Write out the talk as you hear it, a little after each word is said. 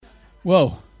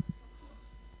Well,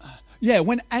 yeah.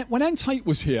 When Ann Tate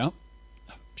was here,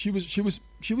 she was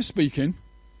speaking,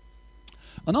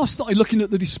 and I started looking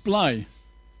at the display,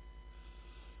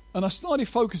 and I started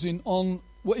focusing on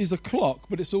what is a clock,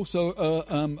 but it's also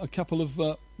a couple of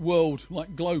world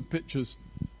globe pictures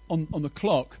on the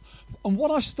clock. And what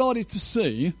I started to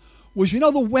see was,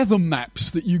 the weather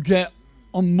maps that you get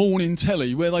on morning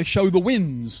telly where they show the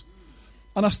winds.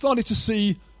 And I started to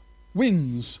see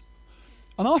winds.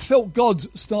 And I felt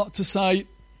God start to say,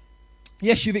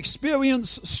 yes, you've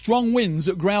experienced strong winds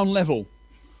at ground level.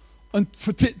 And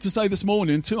to say this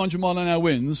morning, 200 mile an hour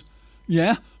winds,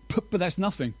 yeah, but that's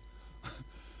nothing.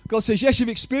 God says, yes, you've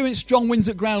experienced strong winds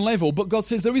at ground level, but God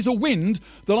says there is a wind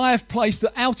that I have placed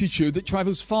at altitude that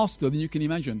travels faster than you can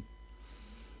imagine.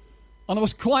 And I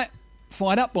was quite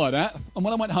fired up by that. And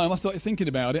when I went home, I started thinking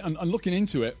about it and looking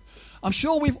into it. I'm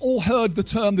sure we've all heard the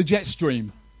term the jet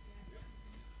stream.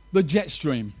 The jet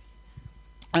stream.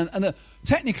 And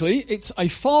technically, it's a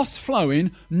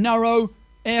fast-flowing, narrow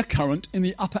air current in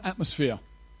the upper atmosphere.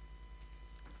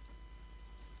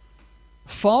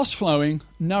 Fast-flowing,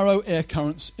 narrow air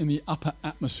currents in the upper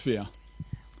atmosphere.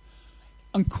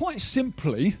 And quite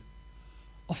simply,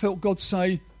 I felt God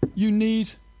say, you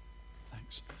need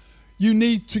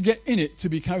to get in it to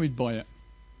be carried by it.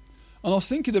 And I was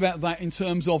thinking about that in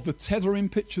terms of the tethering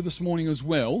picture this morning as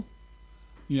well.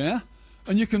 Yeah?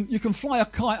 And you can fly a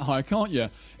kite high, can't you?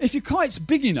 If your kite's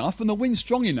big enough and the wind's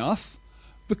strong enough,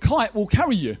 the kite will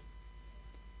carry you.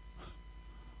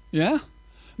 Yeah?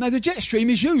 Now, the jet stream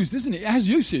is used, isn't it? It has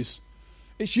uses.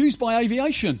 It's used by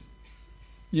aviation.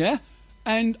 Yeah?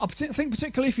 And I think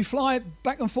particularly if you fly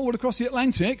back and forward across the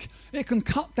Atlantic, it can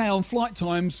cut down flight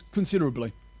times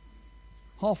considerably.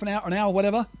 Half an hour,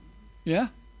 whatever. Yeah?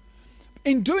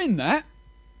 In doing that,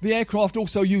 the aircraft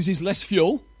also uses less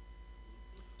fuel.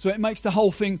 So it makes the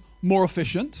whole thing more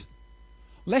efficient.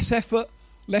 Less effort,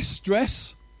 less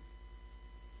stress.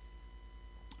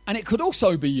 And it could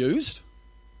also be used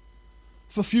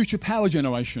for future power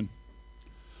generation.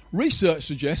 Research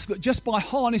suggests that just by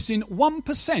harnessing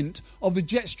 1% of the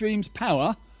jet stream's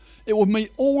power, it will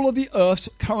meet all of the Earth's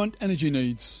current energy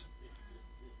needs.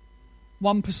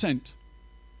 1%.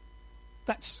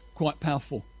 That's quite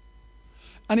powerful.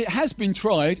 And it has been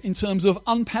tried in terms of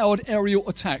unpowered aerial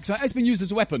attacks. So it has been used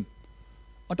as a weapon.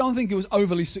 I don't think it was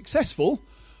overly successful.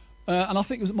 And I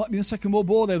think it might be in the Second World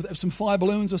War. There were some fire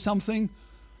balloons or something.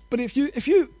 But if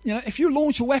you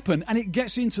launch a weapon and it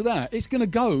gets into that, it's going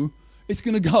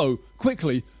to go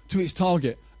quickly to its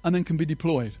target and then can be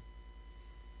deployed.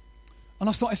 And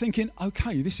I started thinking,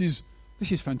 okay, this is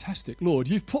fantastic, Lord.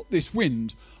 You've put this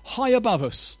wind high above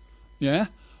us, yeah,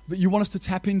 that you want us to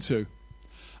tap into.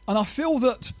 And I feel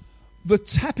that the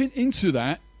tapping into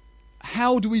that,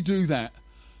 how do we do that?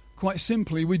 Quite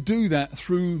simply, we do that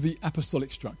through the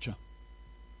apostolic structure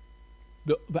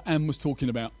that Anne was talking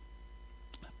about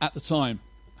at the time.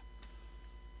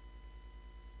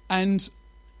 And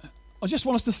I just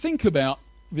want us to think about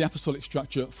the apostolic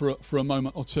structure for a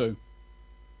moment or two.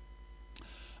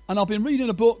 And I've been reading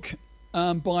a book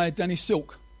by Danny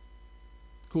Silk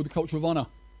called The Culture of Honor.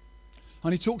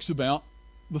 And he talks about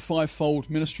the fivefold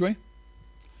ministry.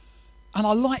 And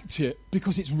I liked it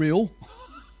because it's real.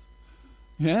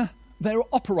 Yeah? They're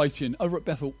operating over at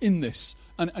Bethel in this.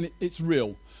 And it's real.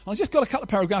 And I've just got a couple of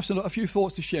paragraphs and a few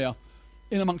thoughts to share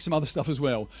in amongst some other stuff as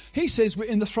well. He says we're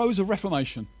in the throes of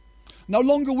Reformation. No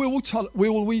longer will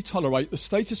we tolerate the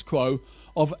status quo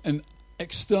of an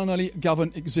externally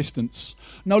governed existence.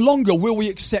 No longer will we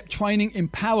accept training in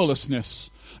powerlessness.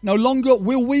 No longer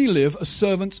will we live as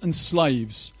servants and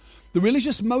slaves. The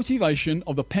religious motivation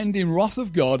of the pending wrath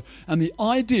of God and the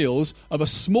ideals of a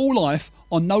small life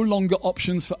are no longer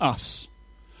options for us.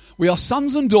 We are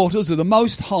sons and daughters of the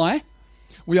Most High.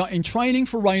 We are in training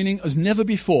for reigning as never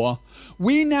before.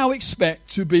 We now expect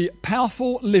to be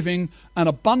powerful, living, and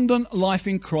abundant life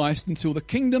in Christ until the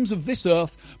kingdoms of this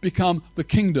earth become the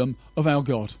kingdom of our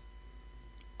God.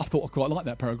 I thought I quite liked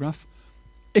that paragraph.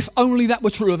 If only that were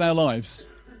true of our lives.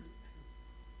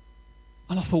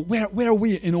 And I thought, where are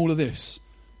we in all of this?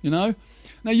 You know?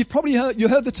 Now, you've probably heard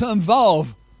the term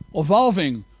valve or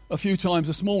valving a few times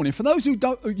this morning. For those who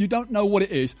don't know what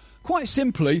it is, quite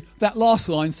simply, that last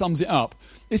line sums it up.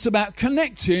 It's about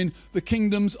connecting the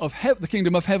kingdom of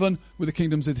heaven with the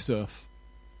kingdoms of this earth.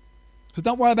 So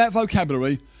don't worry about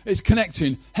vocabulary. It's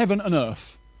connecting heaven and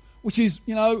earth, which is,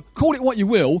 call it what you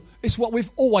will, it's what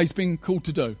we've always been called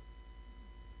to do.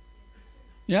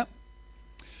 Yeah?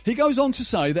 He goes on to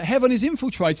say that heaven is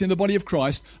infiltrating the body of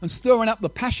Christ and stirring up the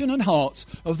passion and hearts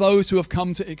of those who have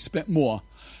come to expect more.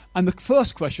 And the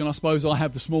first question I suppose I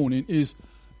have this morning is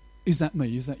that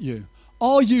me? Is that you?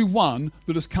 Are you one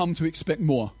that has come to expect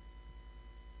more?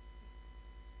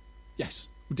 Yes,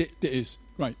 it is.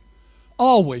 Great.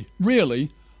 Are we? Really?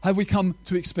 Have we come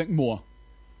to expect more?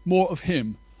 More of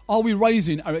him? Are we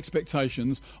raising our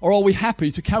expectations, or are we happy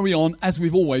to carry on as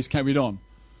we've always carried on?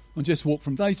 And just walk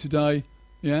from day to day,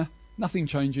 yeah? Nothing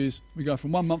changes. We go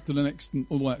from one month to the next and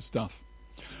all that stuff.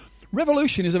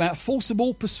 Revolution is about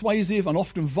forcible, persuasive and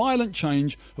often violent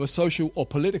change of a social or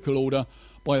political order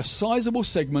by a sizable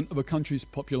segment of a country's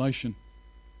population.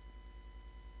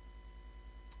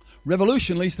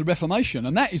 Revolution leads to reformation,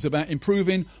 and that is about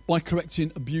improving by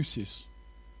correcting abuses.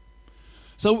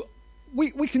 So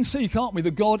we can see, can't we,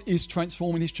 that God is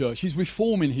transforming his church. He's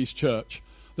reforming his church.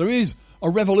 There is a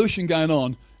revolution going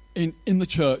on in the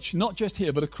church, not just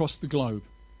here, but across the globe.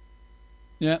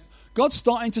 Yeah, God's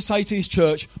starting to say to his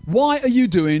church, why are you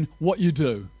doing what you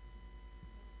do?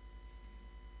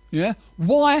 Yeah,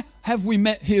 why have we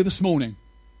met here this morning?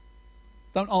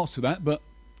 Don't answer that, but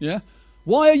yeah.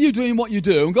 Why are you doing what you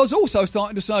do? And God's also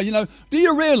starting to say, do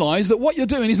you realise that what you're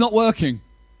doing is not working?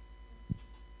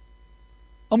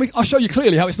 And I'll show you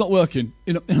clearly how it's not working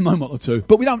in a moment or two.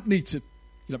 But you don't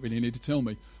really need to tell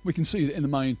me. We can see that in the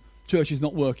main, church is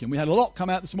not working. We had a lot come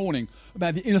out this morning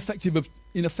about the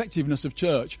ineffectiveness of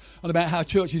church and about how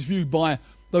church is viewed by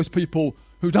those people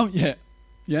who don't yet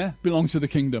belong to the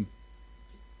kingdom.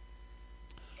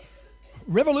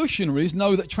 Revolutionaries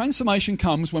know that transformation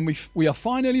comes when we are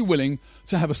finally willing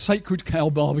to have a sacred cow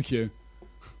barbecue.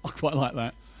 I quite like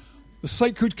that. The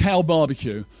sacred cow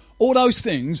barbecue. All those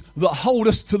things that hold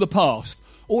us to the past.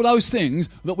 All those things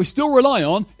that we still rely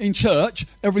on in church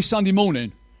every Sunday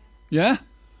morning. Yeah?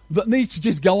 That need to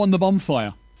just go on the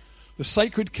bonfire. The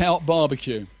sacred cow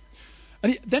barbecue.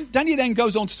 And Daniel then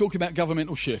goes on to talk about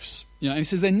governmental shifts. And he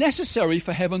says they're necessary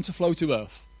for heaven to flow to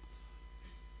earth.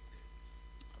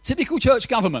 Typical church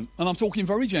government, and I'm talking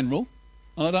very general.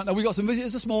 And I don't know, we got some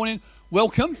visitors this morning.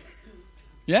 Welcome.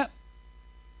 Yeah.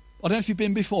 I don't know if you've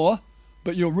been before,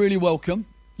 but you're really welcome.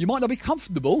 You might not be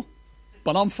comfortable,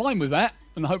 but I'm fine with that,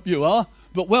 and I hope you are.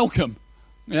 But welcome.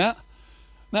 Yeah.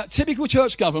 Now, typical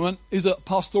church government is a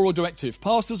pastoral directive.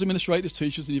 Pastors, administrators,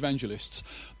 teachers, and evangelists.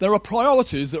 There are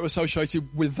priorities that are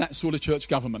associated with that sort of church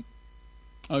government.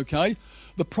 Okay?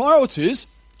 The priorities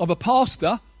of a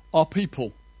pastor are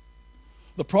people.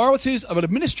 The priorities of an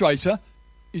administrator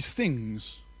is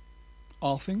things.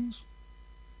 Are things?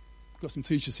 I've got some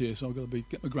teachers here, so I've got to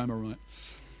get my grammar right.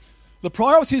 The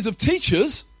priorities of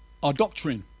teachers are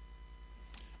doctrine.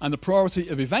 And the priority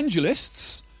of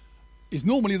evangelists is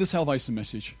normally the salvation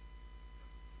message.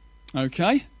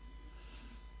 Okay?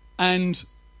 And,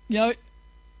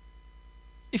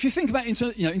 if you think about it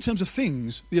in terms of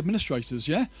things, the administrators,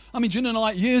 yeah? I mean, Jen and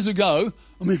I, years ago,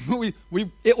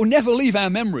 it will never leave our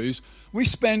memories. We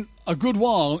spent a good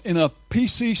while in a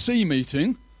PCC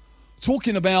meeting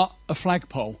talking about a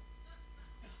flagpole.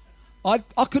 I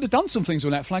could have done some things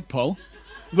with that flagpole,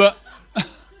 but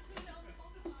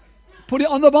put it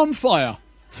on the bonfire.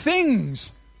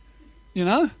 Things,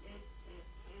 And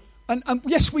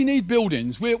yes, we need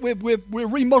buildings. We're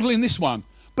remodeling this one.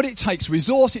 But it takes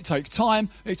resource, it takes time,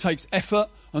 it takes effort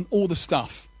and all the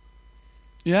stuff.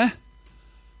 Yeah?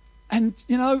 And,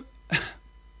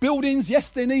 buildings,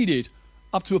 yes, they're needed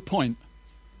up to a point.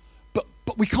 But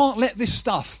we can't let this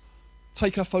stuff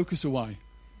take our focus away.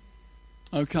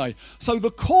 Okay. So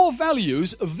the core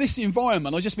values of this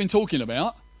environment I've just been talking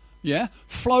about,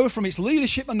 flow from its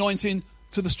leadership anointing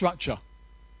to the structure.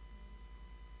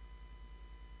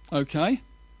 Okay?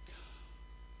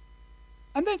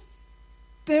 And then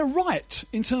they're right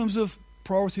in terms of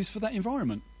priorities for that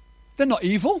environment. They're not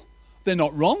evil. They're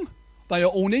not wrong. They are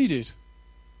all needed.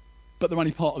 But they're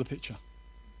only part of the picture.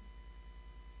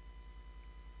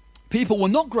 People will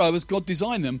not grow as God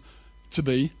designed them to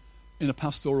be in a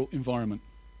pastoral environment.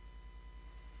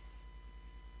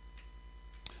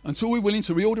 Until we're willing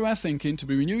to reorder our thinking, to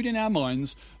be renewed in our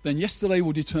minds, then yesterday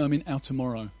will determine our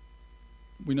tomorrow.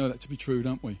 We know that to be true,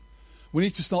 don't we? We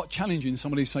need to start challenging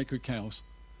some of these sacred cows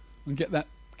and get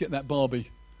that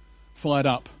Barbie fired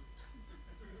up.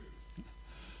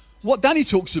 What Danny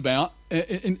talks about,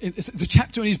 it's a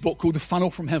chapter in his book called The Funnel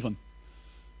from Heaven.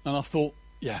 And I thought,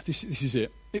 this is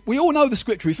it. We all know the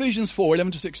scripture, Ephesians 4,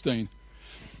 11 to 16.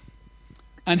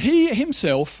 And he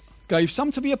himself gave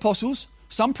some to be apostles,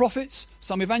 some prophets,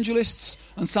 some evangelists,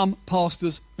 and some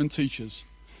pastors and teachers,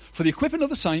 for the equipping of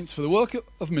the saints, for the work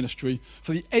of ministry,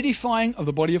 for the edifying of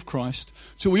the body of Christ,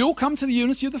 till we all come to the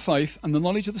unity of the faith and the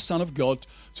knowledge of the Son of God,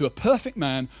 to a perfect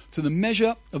man, to the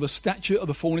measure of the stature of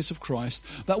the fullness of Christ,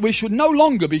 that we should no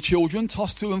longer be children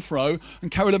tossed to and fro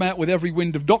and carried about with every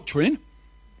wind of doctrine,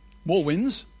 more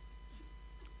winds,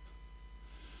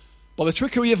 by the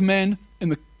trickery of men, in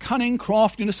the cunning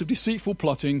craftiness of deceitful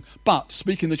plotting, but,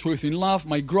 speaking the truth in love,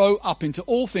 may grow up into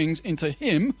all things into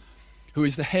him who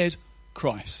is the head,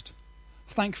 Christ.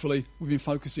 Thankfully, we've been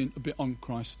focusing a bit on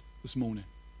Christ this morning.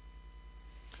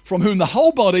 From whom the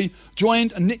whole body,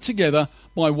 joined and knit together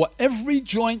by what every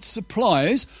joint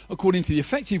supplies, according to the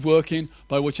effective working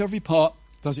by which every part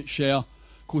does its share,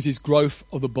 causes growth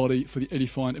of the body for the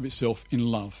edifying of itself in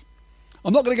love.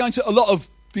 I'm not going to go into a lot of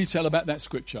detail about that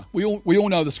scripture. We all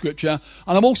know the scripture,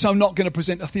 and I'm also not going to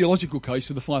present a theological case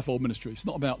for the fivefold ministry. It's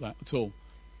not about that at all.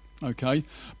 Okay?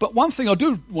 But one thing I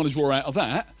do want to draw out of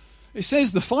that, it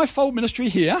says the fivefold ministry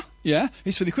here,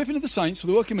 is for the equipping of the saints, for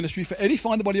the working ministry, for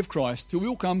edifying the body of Christ, till we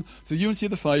all come to the unity of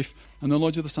the faith and the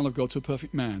knowledge of the Son of God, to a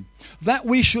perfect man. That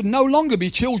we should no longer be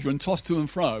children tossed to and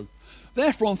fro.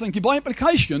 Therefore, I'm thinking, by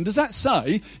implication, does that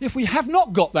say if we have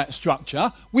not got that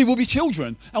structure, we will be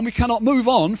children, and we cannot move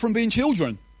on from being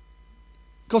children?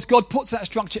 Because God puts that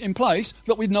structure in place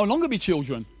that we'd no longer be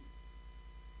children.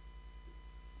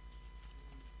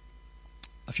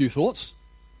 A few thoughts.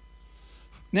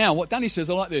 Now, what Danny says,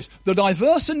 I like this. The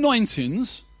diverse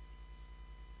anointings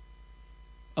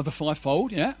of the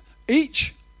fivefold,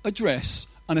 each address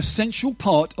an essential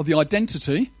part of the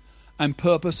identity and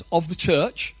purpose of the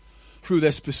church through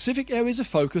their specific areas of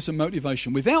focus and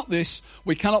motivation. Without this,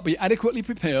 we cannot be adequately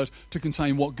prepared to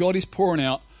contain what God is pouring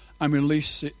out and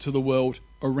release it to the world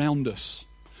around us.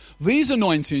 These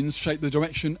anointings shape the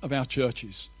direction of our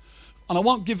churches. And I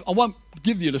won't give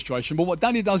the illustration, but what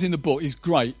Danny does in the book is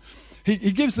great.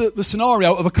 He gives the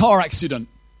scenario of a car accident.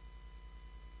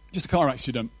 Just a car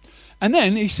accident. And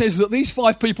then he says that these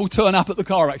 5 people turn up at the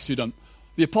car accident.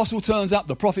 The apostle turns up,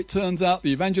 the prophet turns up,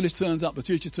 the evangelist turns up, the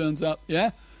teacher turns up,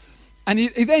 And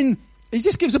he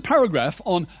just gives a paragraph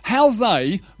on how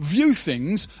they view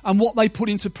things and what they put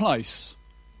into place.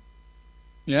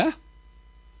 And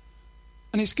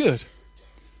it's good.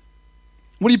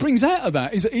 What he brings out of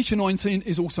that is that each anointing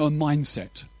is also a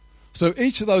mindset. So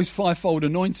each of those fivefold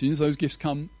anointings, those gifts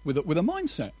come with a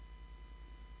mindset.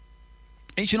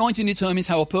 Each anointing determines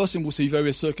how a person will see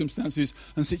various circumstances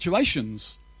and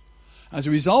situations. As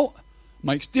a result,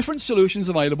 makes different solutions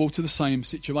available to the same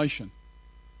situation.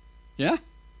 Yeah?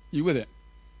 You with it?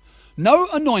 No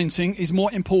anointing is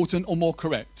more important or more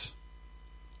correct.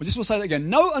 I just will say that again.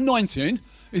 No anointing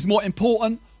is more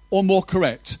important or more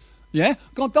correct.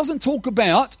 God doesn't talk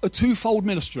about a 2-fold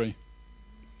ministry.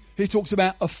 He talks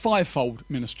about a 5-fold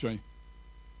ministry.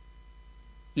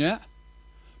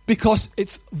 Because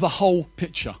it's the whole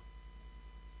picture.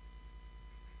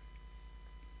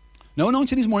 No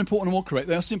anointing is more important or more correct.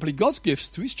 They are simply God's gifts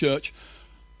to his church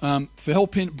for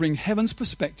helping bring heaven's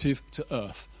perspective to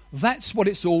earth. That's what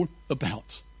it's all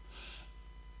about.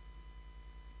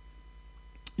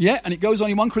 And it goes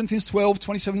on in 1 Corinthians 12,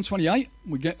 27 and 28.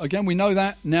 We know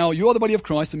that. Now, you are the body of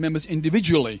Christ and members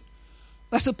individually.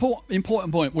 That's an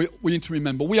important point we need to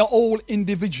remember. We are all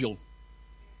individual.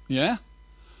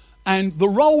 And the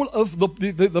role of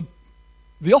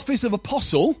the office of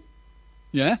apostle,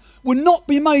 will not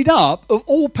be made up of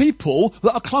all people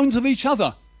that are clones of each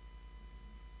other.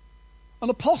 An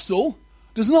apostle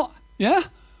does not,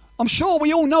 I'm sure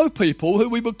we all know people who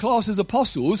we would class as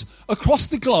apostles across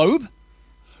the globe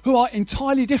who are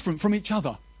entirely different from each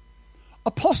other.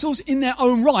 Apostles in their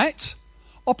own right,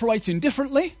 operating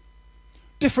differently,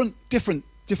 different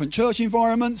church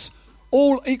environments,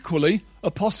 all equally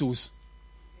apostles.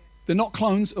 They're not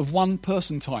clones of one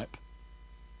person type.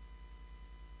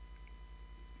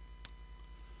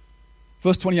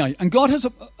 Verse 28, and God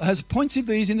has appointed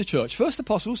these in the church. First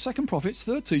apostles, second prophets,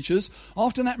 third teachers,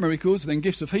 after that miracles, then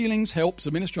gifts of healings, helps,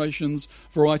 administrations,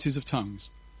 varieties of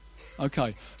tongues.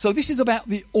 Okay, so this is about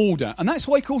the order, and that's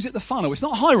why he calls it the funnel. It's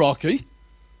not a hierarchy.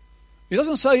 He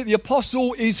doesn't say the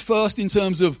apostle is first in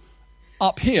terms of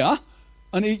up here,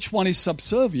 and each one is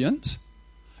subservient.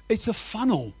 It's a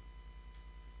funnel.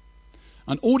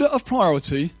 An order of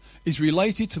priority is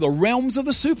related to the realms of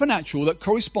the supernatural that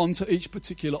correspond to each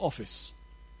particular office.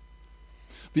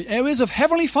 The areas of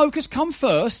heavenly focus come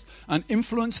first and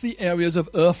influence the areas of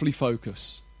earthly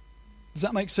focus. Does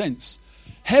that make sense?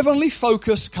 Heavenly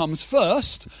focus comes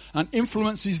first and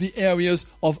influences the areas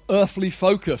of earthly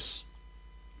focus.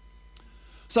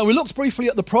 So we looked briefly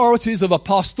at the priorities of a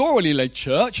pastorally led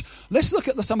church. Let's look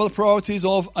at some of the priorities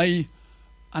of an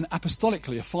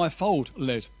apostolically, a 5-fold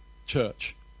led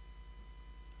church.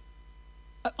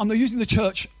 I'm using the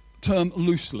church term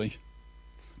loosely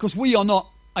because we are not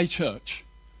a church.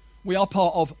 We are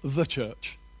part of the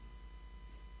church.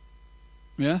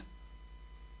 And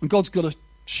God's got to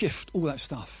shift all that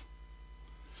stuff.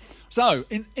 So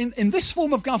in this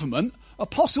form of government,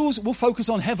 apostles will focus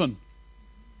on heaven.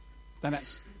 then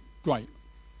that's great.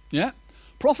 Yeah?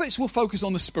 Prophets will focus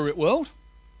on the spirit world.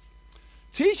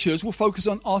 Teachers will focus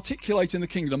on articulating the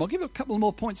kingdom. I'll give a couple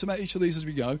more points about each of these as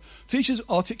we go. Teachers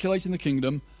articulating the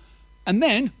kingdom. And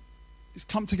then it's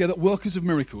clumped together workers of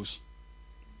miracles.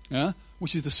 Yeah?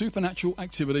 Which is the supernatural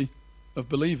activity of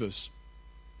believers.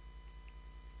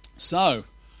 So,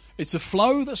 it's a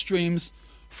flow that streams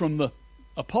from the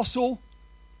apostle,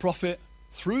 prophet,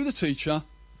 through the teacher,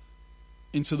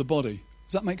 into the body.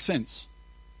 Does that make sense?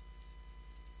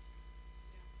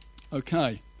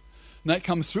 Okay. Now it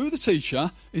comes through the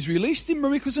teacher, is released in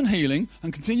miracles and healing,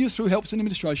 and continues through helps in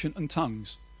administration and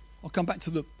tongues. I'll come back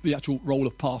to the actual role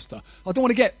of pastor. I don't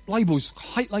want to get labels. I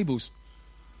hate labels.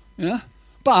 Yeah?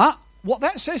 But what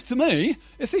that says to me,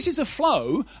 if this is a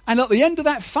flow, and at the end of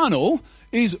that funnel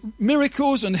is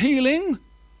miracles and healing,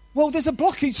 well, there's a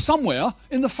blockage somewhere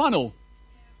in the funnel.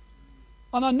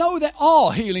 And I know there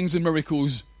are healings and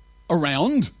miracles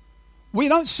around. We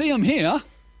don't see them here.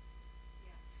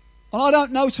 And I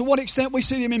don't know to what extent we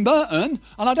see them in Burton.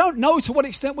 And I don't know to what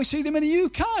extent we see them in the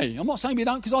UK. I'm not saying we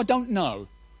don't because I don't know.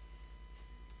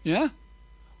 Yeah?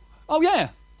 Oh, yeah.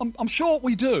 I'm sure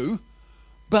we do.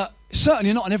 But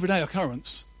certainly not an everyday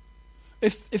occurrence.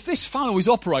 If this funnel is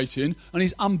operating and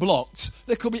is unblocked,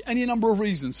 there could be any number of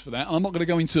reasons for that. And I'm not going to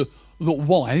go into the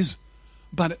whys.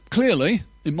 But clearly,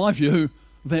 in my view,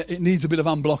 it needs a bit of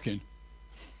unblocking.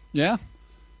 Yeah?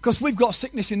 Because we've got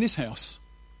sickness in this house.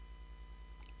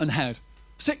 And had.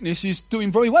 Sickness is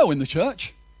doing very well in the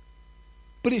church.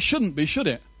 But it shouldn't be, should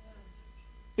it?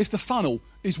 If the funnel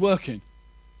is working.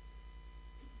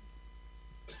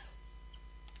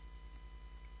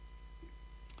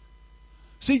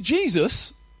 See,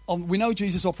 Jesus, we know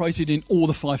Jesus operated in all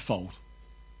the fivefold.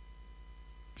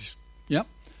 Yeah?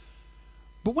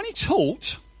 But when he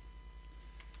taught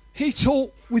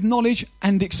with knowledge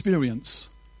and experience.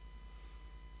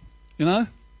 You know?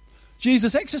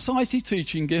 Jesus exercised his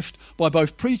teaching gift by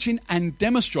both preaching and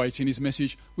demonstrating his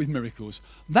message with miracles.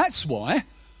 That's why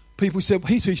people said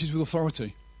he teaches with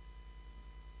authority.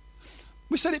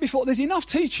 We've said it before, there's enough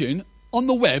teaching on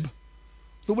the web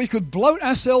that we could bloat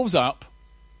ourselves up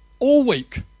all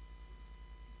week.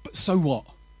 But so what?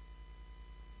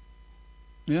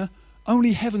 Yeah?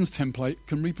 Only heaven's template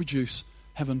can reproduce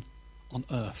heaven on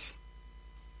earth.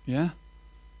 Yeah?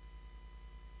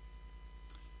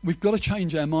 We've got to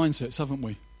change our mindsets, haven't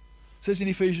we? It says in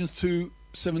Ephesians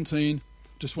 2:17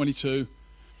 to 22.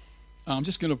 I'm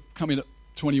just going to come in at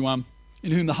 21.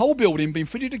 In whom the whole building, being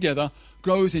fitted together,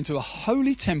 grows into a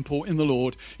holy temple in the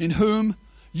Lord, in whom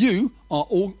you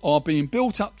are being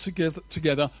built up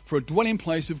together for a dwelling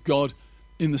place of God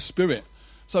in the Spirit.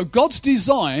 So God's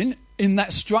design in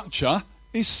that structure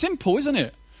is simple, isn't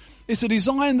it? It's a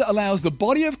design that allows the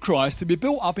body of Christ to be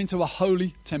built up into a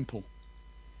holy temple.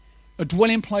 A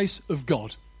dwelling place of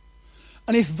God.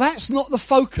 And if that's not the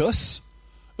focus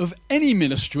of any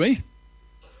ministry,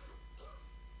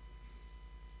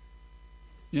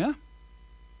 yeah,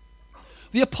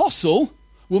 the apostle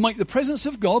will make the presence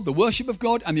of God, the worship of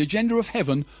God, and the agenda of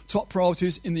heaven top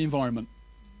priorities in the environment.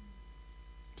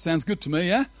 Sounds good to me,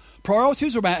 yeah?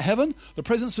 Priorities are about heaven, the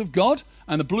presence of God,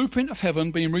 and the blueprint of heaven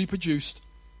being reproduced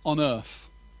on earth.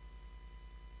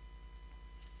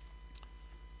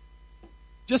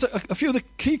 Just a few of the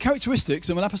key characteristics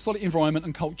of an apostolic environment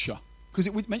and culture. Because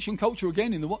we mentioned culture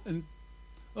again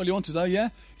earlier on today, yeah?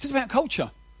 It's just about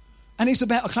culture. And it's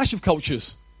about a clash of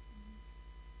cultures.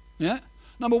 Yeah?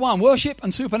 Number one, worship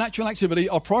and supernatural activity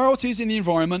are priorities in the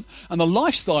environment and the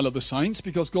lifestyle of the saints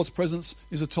because God's presence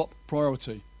is a top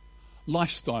priority.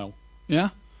 Lifestyle. Yeah?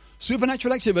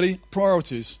 Supernatural activity,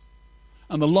 priorities.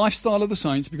 And the lifestyle of the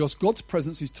saints because God's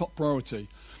presence is top priority.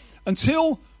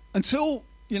 Until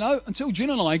Jin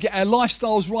and I get our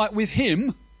lifestyles right with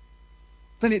him,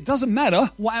 then it doesn't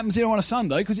matter what happens here on a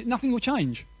Sunday because nothing will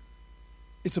change.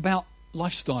 It's about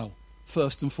lifestyle,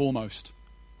 first and foremost.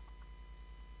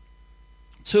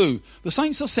 2, the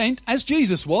saints are sent, as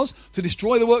Jesus was, to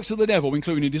destroy the works of the devil,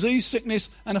 including disease, sickness,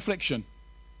 and affliction.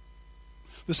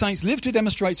 The saints live to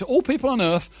demonstrate to all people on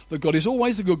earth that God is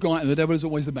always the good guy and the devil is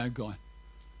always the bad guy.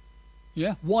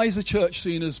 Yeah? Why is the church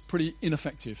seen as pretty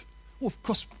ineffective? Well,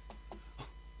 because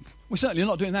we're certainly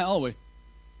not doing that, are we?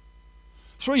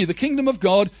 3, the kingdom of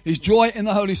God is joy in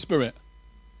the Holy Spirit.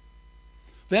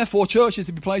 Therefore, church is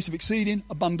to be a place of exceeding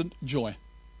abundant joy.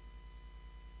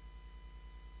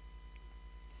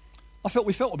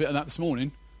 We felt a bit of that this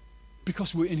morning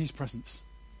because we're in his presence.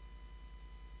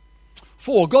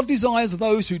 4, God desires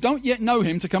those who don't yet know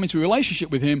him to come into a relationship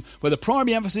with him where the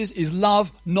primary emphasis is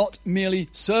love, not merely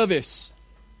service.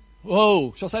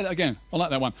 Whoa, shall I say that again? I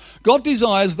like that one. God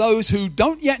desires those who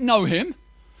don't yet know him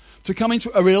to come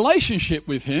into a relationship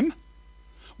with him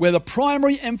where the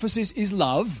primary emphasis is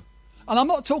love. And I'm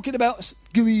not talking about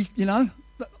gooey,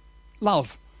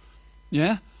 love.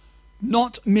 Yeah?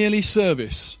 Not merely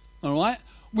service. All right?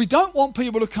 We don't want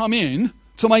people to come in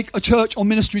to make a church or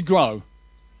ministry grow.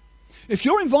 If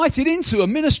you're invited into a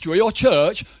ministry or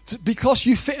church because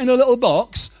you fit in a little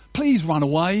box, please run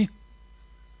away.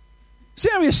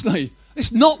 Seriously,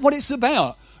 it's not what it's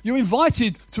about. You're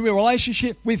invited to a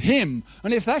relationship with him.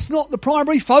 And if that's not the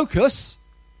primary focus,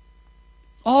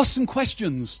 ask some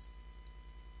questions.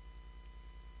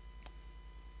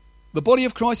 The body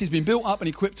of Christ has been built up and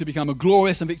equipped to become a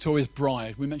glorious and victorious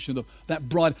bride. We mentioned that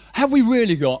bride. Have we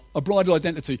really got a bridal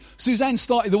identity? Suzanne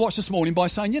started the watch this morning by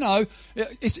saying,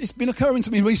 it's been occurring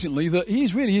to me recently that he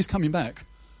really is coming back.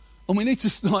 And we need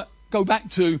to go back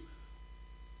to,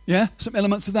 some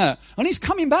elements of that. And he's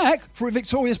coming back for a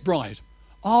victorious bride.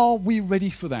 Are we ready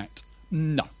for that?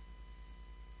 No.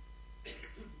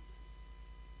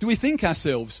 Do we think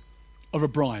ourselves of a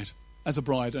bride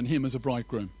and him as a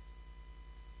bridegroom?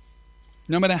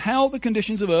 No matter how the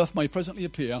conditions of earth may presently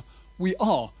appear, we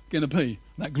are going to be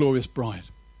that glorious bride.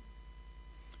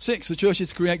 6, the church is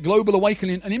to create global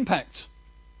awakening and impact.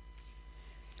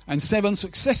 And 7,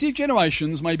 successive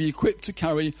generations may be equipped to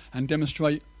carry and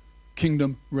demonstrate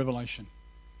kingdom revelation.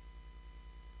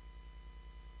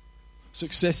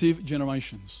 Successive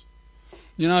generations.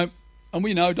 And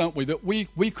we know, don't we, that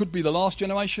we could be the last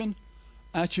generation.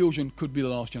 Our children could be the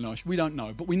last generation. We don't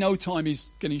know. But we know time is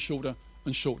getting shorter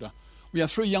and shorter. We have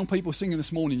 3 young people singing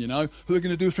this morning, who are going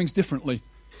to do things differently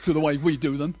to the way we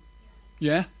do them.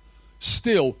 Yeah?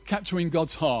 Still capturing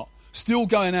God's heart. Still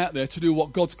going out there to do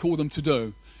what God's called them to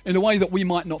do. In a way that we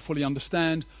might not fully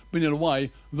understand, but in a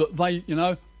way that they,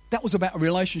 that was about a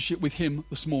relationship with him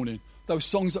this morning. Those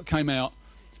songs that came out,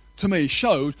 to me,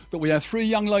 showed that we have 3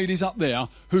 young ladies up there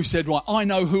who said, right, I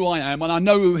know who I am and I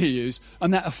know who he is,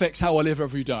 and that affects how I live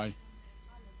every day.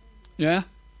 Yeah?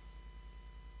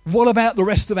 What about the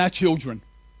rest of our children?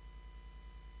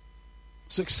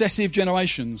 Successive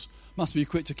generations must be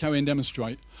equipped to carry and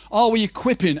demonstrate. Are we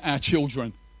equipping our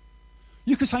children?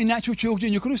 You could say natural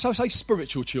children, you could also say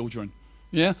spiritual children.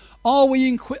 Yeah? Are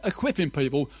we equipping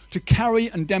people to carry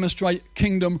and demonstrate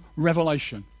kingdom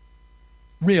revelation?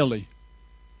 Really?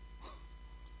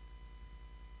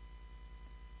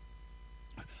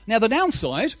 Now, the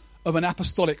downside of an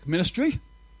apostolic ministry,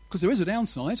 because there is a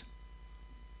downside,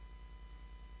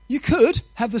 you could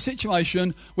have the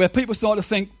situation where people start to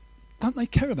think, don't they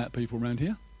care about people around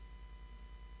here?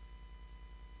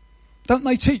 Don't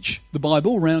they teach the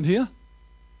Bible around here?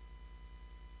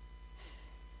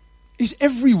 Is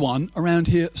everyone around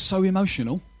here so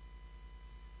emotional?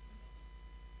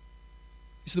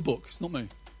 It's the book, it's not me.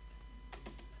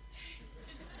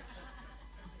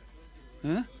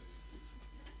 Huh?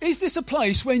 Is this a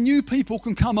place where new people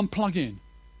can come and plug in?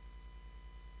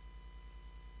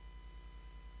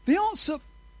 The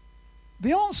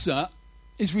answer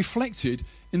is reflected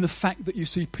in the fact that you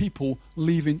see people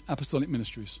leaving apostolic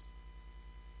ministries.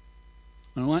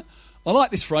 All right? I like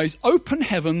this phrase, open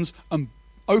heavens and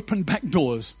open back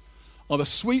doors are the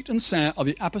sweet and sour of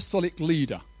the apostolic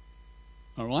leader.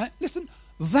 All right? Listen,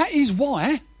 that is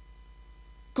why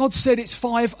God said it's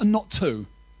 5 and not 2.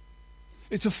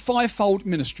 It's a 5-fold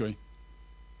ministry.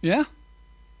 Yeah?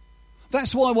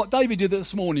 That's why what David did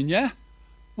this morning, yeah?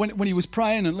 When he was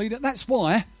praying and leading, that's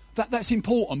why that's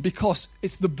important, because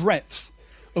it's the breadth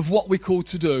of what we're called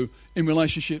to do in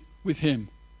relationship with him.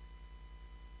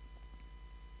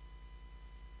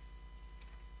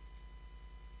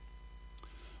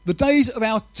 The days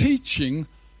of teaching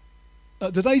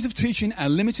our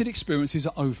limited experiences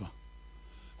are over.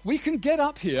 We can get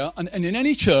up here and in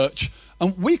any church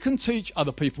and we can teach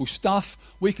other people stuff,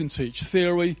 we can teach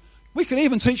theory, we can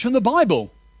even teach from the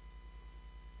Bible.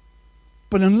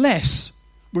 But unless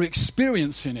we're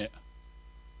experiencing it,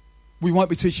 we won't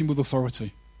be teaching with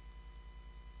authority.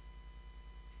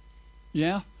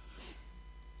 Yeah?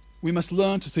 We must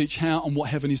learn to teach how and what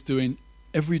heaven is doing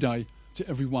every day to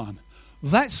everyone.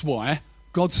 That's why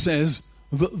God says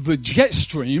that the jet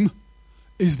stream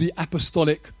is the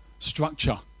apostolic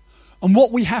structure. And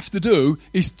what we have to do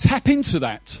is tap into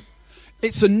that.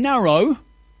 It's a narrow,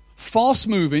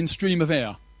 fast-moving stream of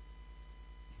air.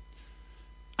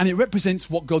 And it represents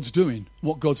what God's doing,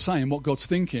 what God's saying, what God's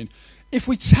thinking. If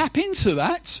we tap into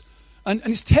that, and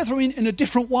it's tethering in a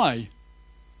different way,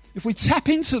 if we tap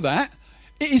into that,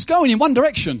 it is going in one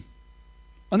direction.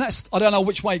 And that's, I don't know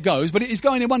which way it goes, but it is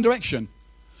going in one direction.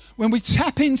 When we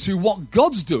tap into what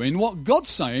God's doing, what God's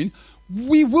saying,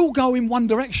 we will go in one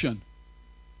direction.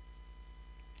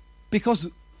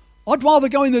 Because I'd rather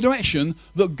go in the direction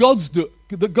that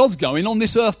God's going on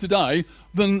this earth today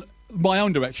than my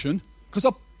own direction, because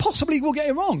I possibly will get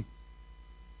it wrong.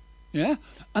 Yeah?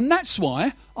 And that's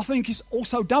why I think it's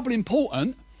also doubly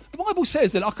important. The Bible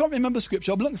says that, I can't remember the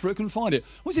scripture, I'm looking for it, couldn't find it.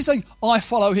 What does it say? I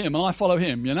follow him and I follow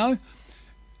him, you know?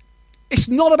 It's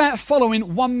not about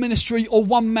following one ministry or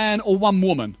one man or one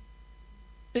woman.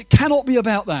 It cannot be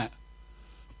about that.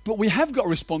 But we have got a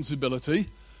responsibility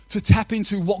to tap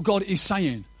into what God is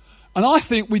saying. And I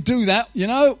think we do that, you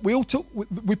know,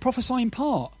 we prophesy in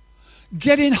part.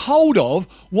 Getting hold of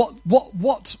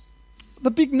what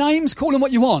the big names, call them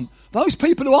what you want. Those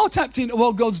people who are tapped into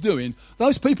what God's doing,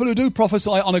 those people who do prophesy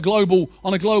on a global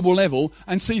level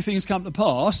and see things come to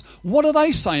pass, what are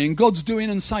they saying God's doing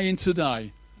and saying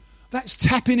today? That's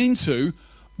tapping into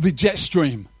the jet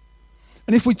stream.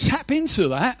 And if we tap into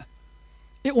that,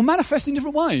 it will manifest in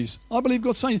different ways. I believe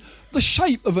God's saying the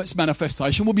shape of its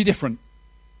manifestation will be different.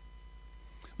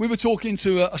 We were talking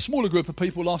to a smaller group of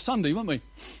people last Sunday, weren't we?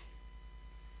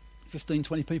 15,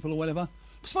 20 people or whatever.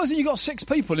 Supposing you've got 6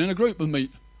 people in a group of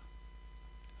meet.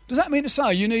 Does that mean to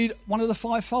say you need one of the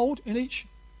 5-fold in each?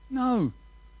 No.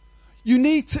 You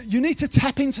need to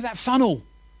tap into that funnel.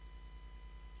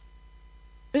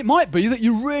 It might be that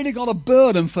you really got a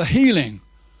burden for healing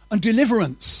and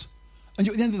deliverance, and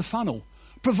you're at the end of the funnel.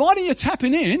 Providing you're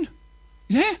tapping in,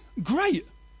 yeah, great.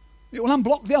 It will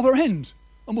unblock the other end,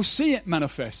 and we'll see it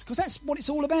manifest, because that's what it's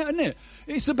all about, isn't it?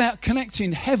 It's about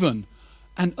connecting heaven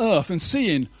and earth and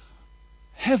seeing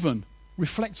heaven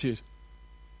reflected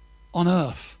on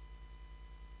earth.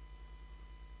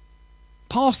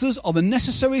 Pastors are the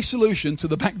necessary solution to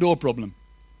the backdoor problem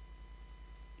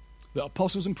that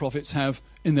apostles and prophets have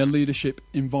in their leadership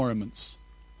environments.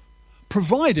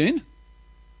 Providing,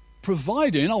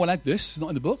 I will add this, it's not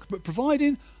in the book, but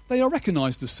providing they are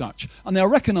recognised as such, and they are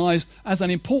recognised as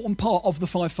an important part of the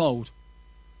 5-fold,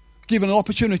 given an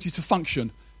opportunity to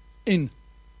function in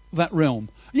that realm.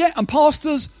 Yeah, and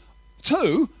pastors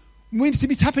too need to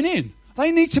be tapping in.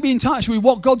 They need to be in touch with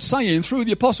what God's saying through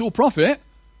the apostle or prophet,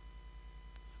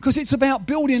 because it's about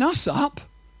building us up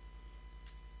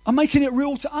and making it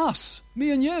real to us,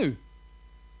 me and you.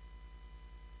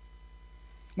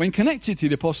 When connected to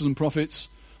the apostles and prophets,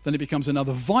 then it becomes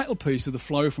another vital piece of the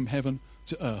flow from heaven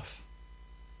to earth.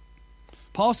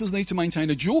 Pastors need to maintain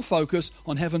a dual focus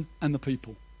on heaven and the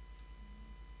people.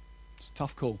 It's a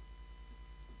tough call.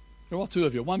 There are 2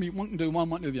 of you. One can do one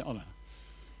can do the other. I don't know.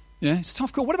 Yeah, it's a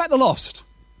tough call. What about the lost?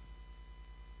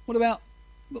 What about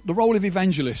the role of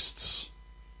evangelists?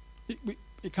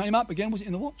 It came up again. Was it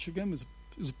in the watch again?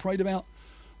 Was prayed about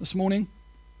this morning.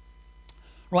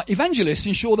 Right, evangelists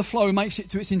ensure the flow makes it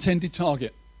to its intended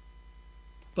target.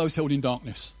 Those held in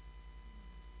darkness.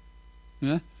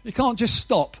 Yeah, it can't just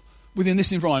stop within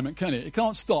this environment, can it? It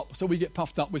can't stop so we get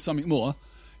puffed up with something more.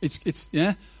 It's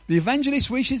yeah. The evangelist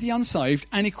reaches the unsaved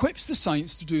and equips the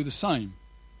saints to do the same.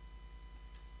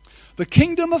 The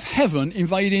kingdom of heaven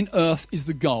invading earth is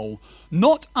the goal,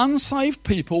 not unsaved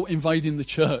people invading the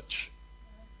church.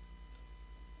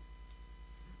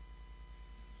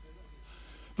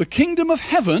 The kingdom of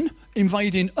heaven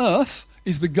invading earth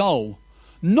is the goal,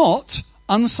 not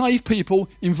unsaved people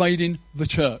invading the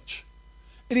church.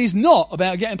 It is not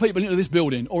about getting people into this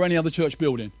building or any other church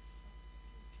building.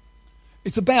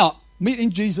 It's about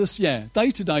meeting Jesus, day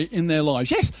to day in their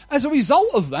lives. Yes, as a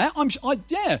result of that,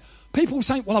 people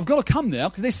saying, well, I've got to come there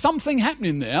because there's something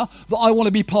happening there that I want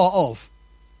to be part of.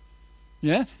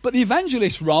 Yeah, but the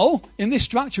evangelist role in this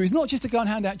structure is not just to go and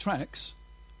hand out tracts.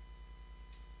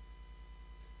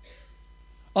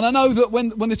 And I know that when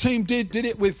the team did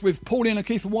it with Pauline and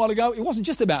Keith a while ago, it wasn't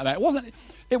just about that.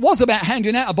 It was about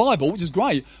handing out a Bible, which is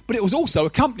great, but it was also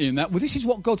accompanying that with, this is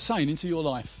what God's saying into your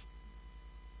life.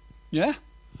 Yeah?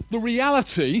 The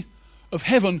reality of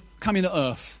heaven coming to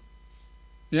earth.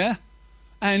 Yeah?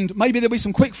 And maybe there'll be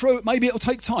some quick fruit, maybe it'll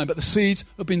take time, but the seeds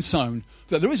have been sown.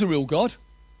 That there is a real God.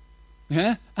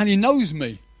 Yeah? And he knows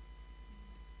me.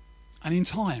 And in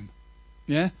time,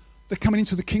 yeah, they're coming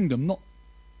into the kingdom, not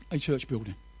a church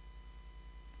building.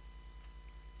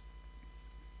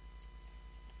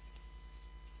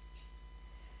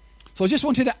 So I just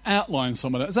wanted to outline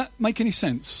some of that. Does that make any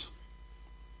sense?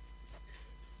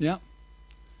 Yeah?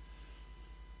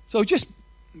 So just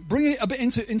bringing it a bit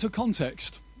into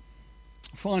context,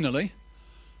 finally.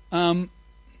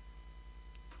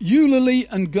 Eulalie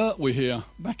and Gert were here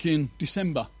back in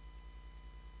December.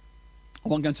 I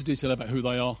won't go into detail about who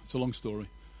they are. It's a long story.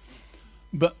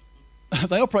 But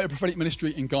they operate a prophetic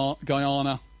ministry in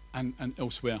Guyana and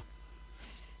elsewhere.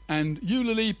 And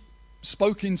Eulalie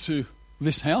spoke into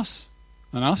this house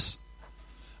and us.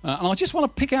 And I just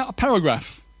want to pick out a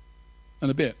paragraph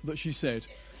and a bit that she said,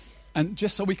 and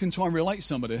just so we can try and relate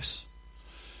some of this,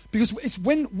 because it's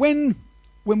when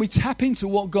we tap into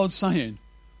what God's saying,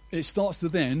 it starts to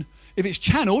then, if it's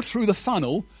channeled through the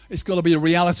funnel, it's got to be a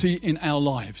reality in our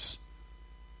lives.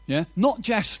 Yeah, not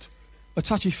just a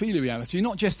touchy-feely reality,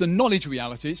 not just a knowledge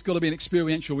reality. It's got to be an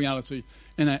experiential reality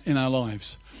in our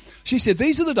lives. She said,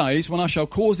 "These are the days when I shall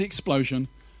cause the explosion,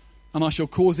 and I shall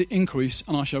cause the increase,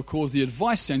 and I shall cause the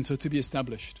advice centre to be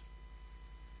established.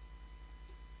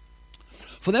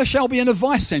 For there shall be an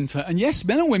advice centre, and yes,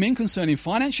 men and women, concerning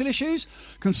financial issues,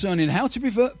 concerning how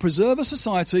to preserve a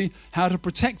society, how to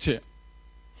protect it.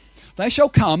 They shall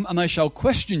come and they shall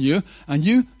question you, and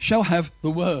you shall have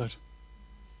the word."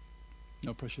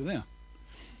 No pressure there.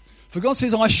 For God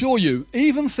says, "I assure you,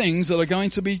 even things that are going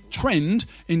to be trend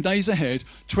in days ahead,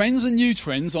 trends and new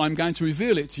trends, I'm going to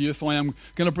reveal it to you if I am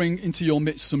going to bring into your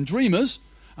midst some dreamers,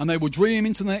 and they will dream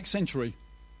into the next century."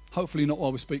 Hopefully not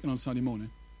while we're speaking on Sunday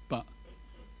morning, but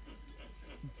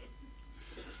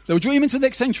they will dream into the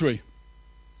next century.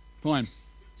 Fine.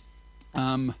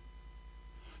 Then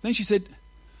she said,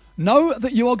 "Know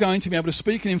that you are going to be able to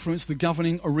speak and influence the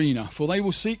governing arena, for they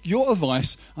will seek your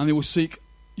advice and they will seek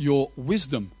your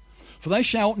wisdom. For they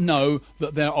shall know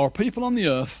that there are people on the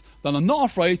earth that are not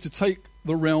afraid to take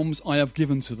the realms I have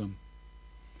given to them."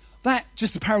 That,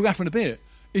 just a paragraph and a bit,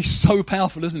 is so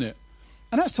powerful, isn't it?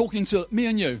 And that's talking to me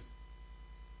and you.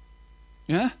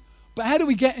 Yeah? But how do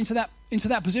we get into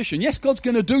that position? Yes, God's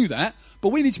going to do that, but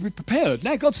we need to be prepared.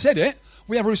 Now God said it,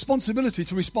 we have a responsibility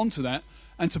to respond to that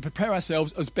and to prepare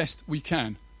ourselves as best we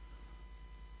can.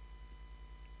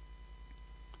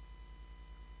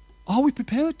 Are we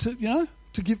prepared to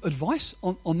give advice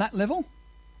on that level?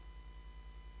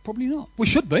 Probably not. We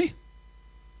should be.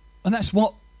 And that's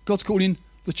what God's calling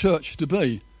the church to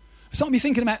be. I started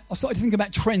to think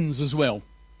about trends as well.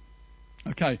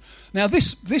 Okay. Now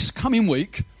this coming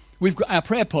week, we've got our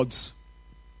prayer pods.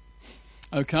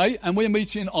 Okay. And we're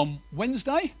meeting on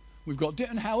Wednesday. We've got Dit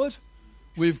and Howard.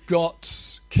 We've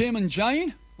got Kim and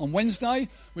Jane on Wednesday.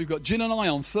 We've got Jill and I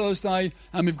on Thursday.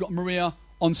 And we've got Maria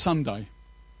on Sunday.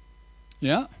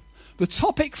 Yeah. The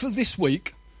topic for this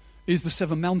week is the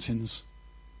 7 mountains.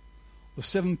 The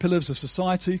 7 pillars of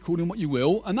society, call them what you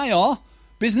will. And they are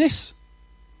business,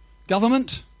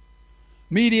 government,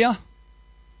 media,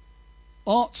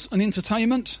 arts and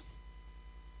entertainment,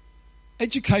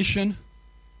 education,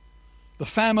 the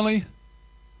family,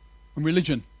 and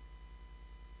religion.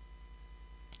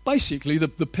 Basically, the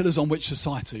pillars on which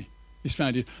society is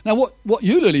founded. Now, what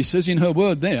Eulalie says in her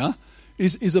word there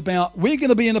is about we're going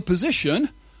to be in a position,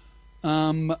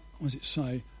 what does it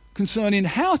say? Concerning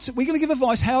we're going to give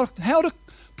advice how to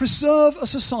preserve a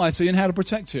society and how to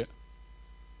protect it.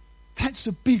 That's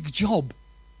a big job.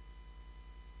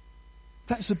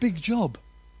 That's a big job.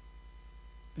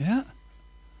 Yeah?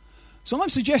 So I'm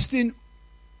suggesting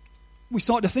we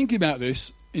start to think about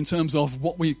this in terms of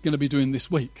what we're going to be doing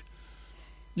this week.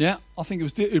 Yeah? I think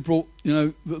it brought,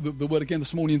 the word again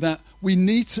this morning that we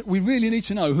really need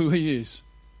to know who he is.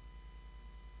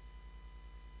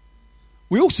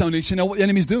 We also need to know what the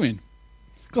enemy's doing.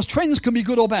 Because trends can be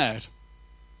good or bad.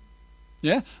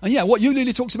 Yeah? And yeah, what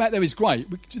Eulalie talks about there is great.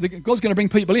 God's going to bring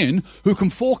people in who can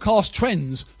forecast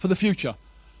trends for the future.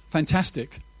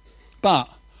 Fantastic. But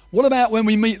what about when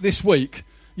we meet this week?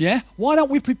 Yeah? Why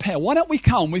don't we prepare? Why don't we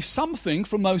come with something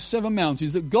from those 7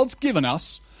 mountains that God's given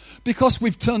us because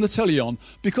we've turned the telly on,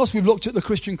 because we've looked at the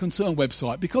Christian Concern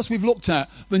website, because we've looked at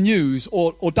the news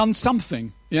or done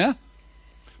something, yeah?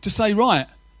 To say, right,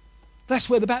 that's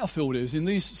where the battlefield is, in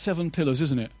these 7 pillars,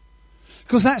 isn't it?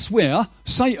 Because that's where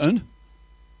Satan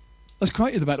has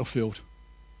created the battlefield.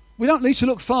 We don't need to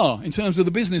look far in terms of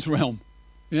the business realm.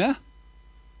 Yeah?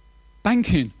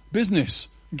 Banking, business,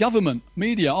 government,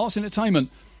 media, arts, entertainment,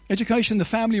 education, the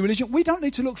family, religion. We don't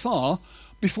need to look far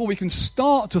before we can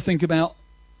start to think about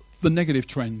the negative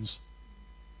trends.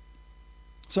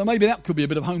 So maybe that could be a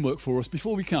bit of homework for us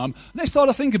before we come. Let's start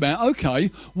to think about, okay,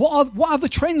 what have the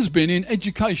trends been in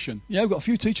education? Yeah, we've got a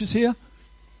few teachers here.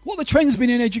 What have the trends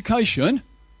been in education?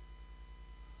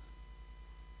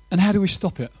 And how do we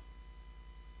stop it?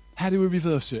 How do we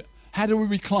reverse it? How do we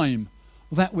reclaim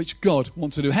that which God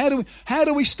wants to do? How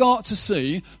do we start to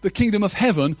see the kingdom of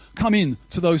heaven come in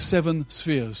to those 7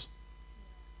 spheres?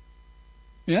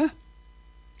 Yeah?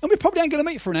 And we probably ain't going to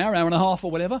meet for an hour and a half or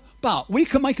whatever, but we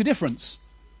can make a difference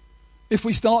if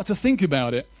we start to think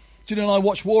about it. Julian and I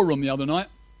watched War Room the other night.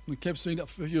 Kev's seen it,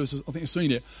 for you, I think you've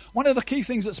seen it. One of the key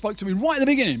things that spoke to me right at the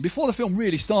beginning, before the film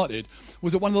really started,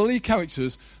 was that one of the lead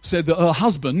characters said that her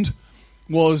husband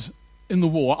was in the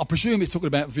war. I presume it's talking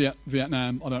about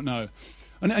Vietnam, I don't know.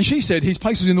 And she said his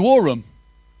place was in the war room.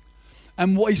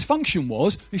 And what his function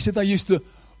was, he said they used to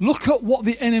look at what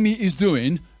the enemy is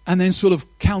doing and then sort of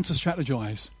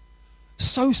counter-strategize.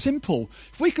 So simple.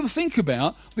 If we can think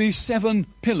about these 7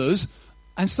 pillars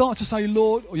and start to say,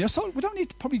 Lord, we don't need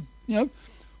to probably,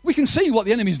 we can see what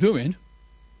the enemy's doing.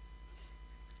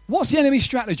 What's the enemy's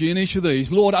strategy in each of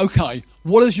these? Lord, okay,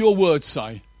 what does your word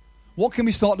say? What can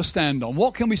we start to stand on?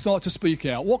 What can we start to speak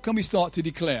out? What can we start to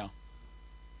declare?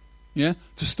 Yeah,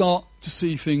 to start to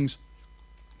see things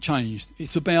changed.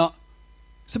 It's about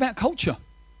culture.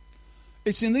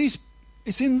 It's in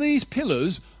these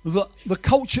pillars that the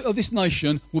culture of this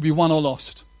nation will be won or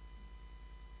lost.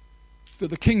 That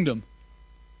the kingdom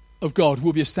of God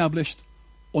will be established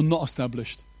or not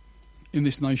established in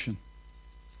this nation.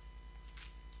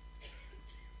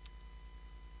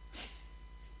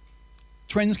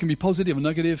 Trends can be positive and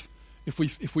negative.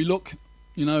 If we look,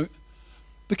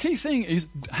 the key thing is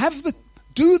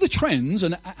do the trends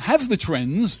and have the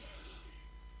trends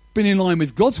been in line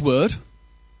with God's word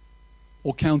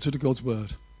or counter to God's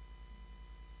word?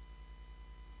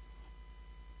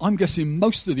 I'm guessing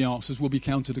most of the answers will be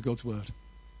counter to God's word.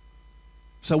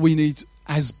 So we need,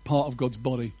 as part of God's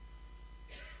body,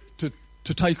 to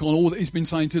take on all that he's been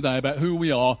saying today about who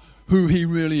we are, who he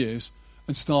really is,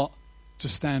 and start to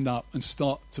stand up and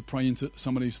start to pray into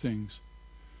some of these things.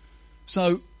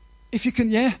 So if you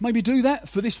can, maybe do that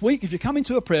for this week. If you come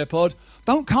into a prayer pod,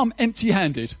 don't come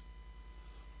empty-handed.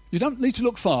 You don't need to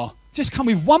look far. Just come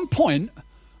with one point,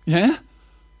 and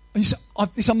you say,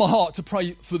 it's on my heart to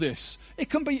pray for this. It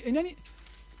can be in any...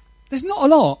 There's not a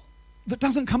lot that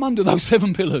doesn't come under those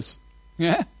 7 pillars.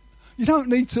 Yeah? You don't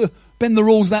need to bend the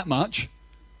rules that much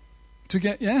to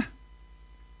get,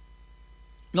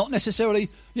 Not necessarily,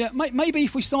 maybe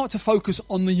if we start to focus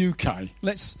on the UK,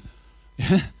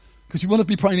 because you want to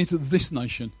be praying into this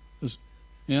nation.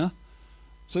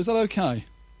 So is that okay?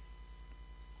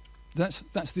 That's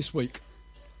this week.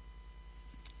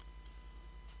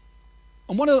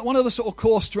 And one of the sort of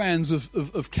core strands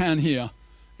of Can here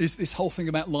is this whole thing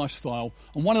about lifestyle.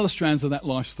 And one of the strands of that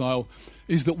lifestyle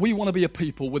is that we want to be a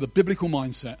people with a biblical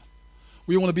mindset.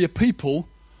 We want to be a people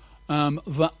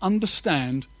that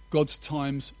understand God's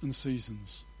times and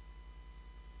seasons.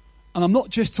 And I'm not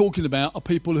just talking about a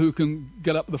people who can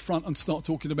get up at the front and start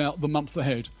talking about the month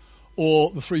ahead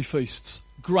or the 3 feasts.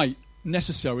 Great,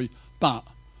 necessary, but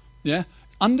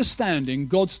understanding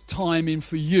God's timing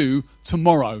for you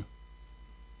tomorrow.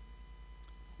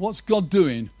 What's God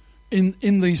doing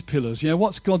in these pillars?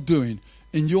 What's God doing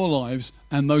in your lives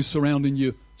and those surrounding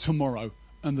you tomorrow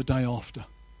and the day after?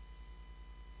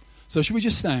 So should we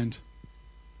just stand?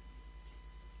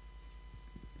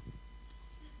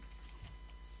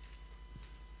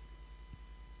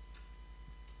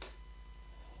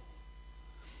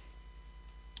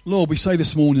 Lord, we say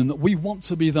this morning that we want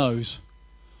to be those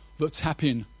that tap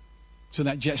in to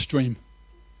that jet stream.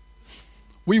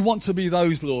 We want to be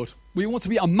those, Lord. We want to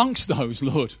be amongst those,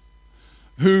 Lord,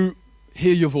 who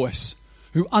hear your voice,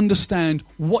 who understand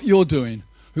what you're doing,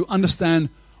 who understand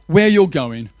where you're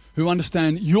going, who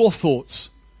understand your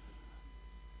thoughts,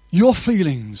 your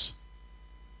feelings.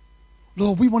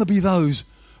 Lord, we want to be those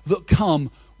that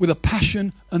come with a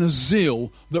passion and a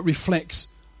zeal that reflects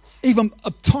even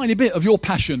a tiny bit of your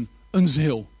passion and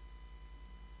zeal.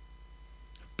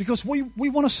 Because we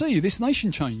want to see this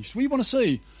nation changed. We want to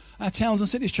see our towns and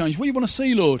cities changed. We want to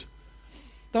see, Lord,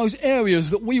 those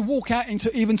areas that we walk out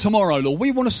into even tomorrow, Lord.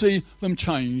 We want to see them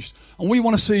changed. And we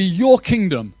want to see your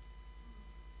kingdom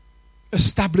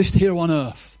established here on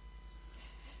earth.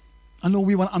 And Lord,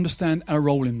 we want to understand our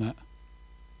role in that.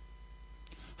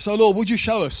 So, Lord, would you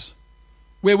show us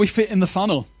where we fit in the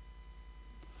funnel?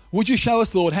 Would you show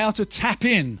us, Lord, how to tap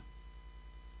in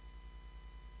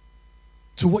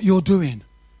to what you're doing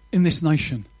in this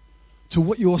nation, to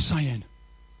what you're saying?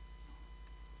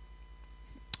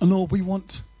 And Lord, we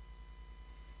want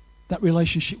that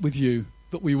relationship with you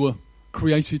that we were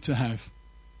created to have.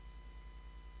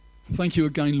 Thank you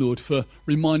again, Lord, for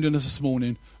reminding us this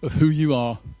morning of who you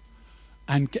are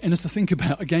and getting us to think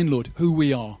about, again, Lord, who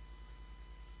we are.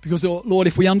 Because, Lord,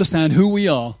 if we understand who we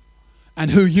are and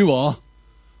who you are,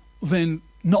 then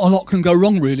not a lot can go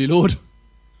wrong, really, Lord.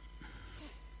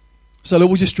 So, Lord,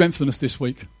 would you strengthen us this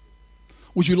week?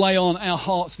 Would you lay on our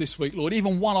hearts this week, Lord,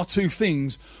 even 1 or 2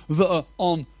 things that are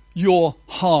on your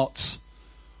hearts?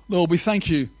 Lord, we thank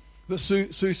you that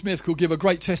Sue Smith could give a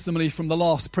great testimony from the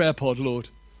last prayer pod, Lord,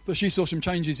 that she saw some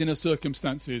changes in her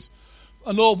circumstances.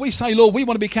 And Lord, we say, Lord, we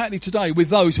want to be counted today with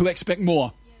those who expect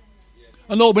more.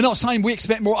 And Lord, we're not saying we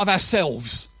expect more of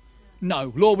ourselves.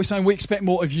 No, Lord, we're saying we expect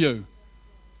more of you.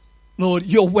 Lord,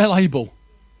 you're well able.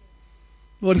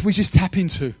 Lord, if we just tap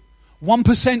into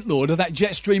 1%, Lord, of that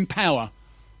jet stream power.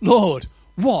 Lord,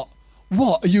 what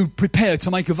are you prepared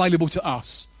to make available to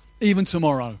us, even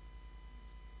tomorrow?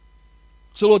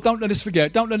 So, Lord, don't let us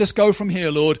forget. Don't let us go from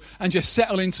here, Lord, and just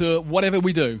settle into whatever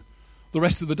we do the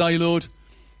rest of the day, Lord,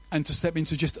 and to step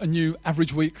into just a new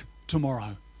average week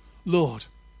tomorrow. Lord,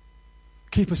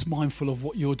 keep us mindful of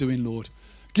what you're doing, Lord.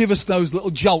 Give us those little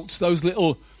jolts, those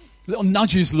little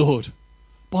nudges, Lord,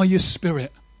 by your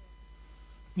Spirit.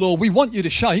 Lord, we want you to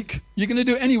shake. You're going to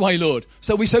do it anyway, Lord.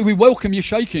 So we say we welcome you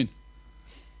shaking.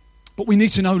 But we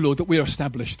need to know, Lord, that we're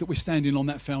established, that we're standing on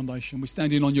that foundation. We're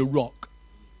standing on your rock.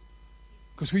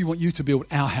 Because we want you to build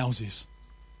our houses.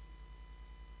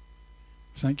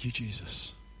 Thank you,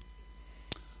 Jesus.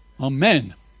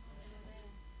 Amen.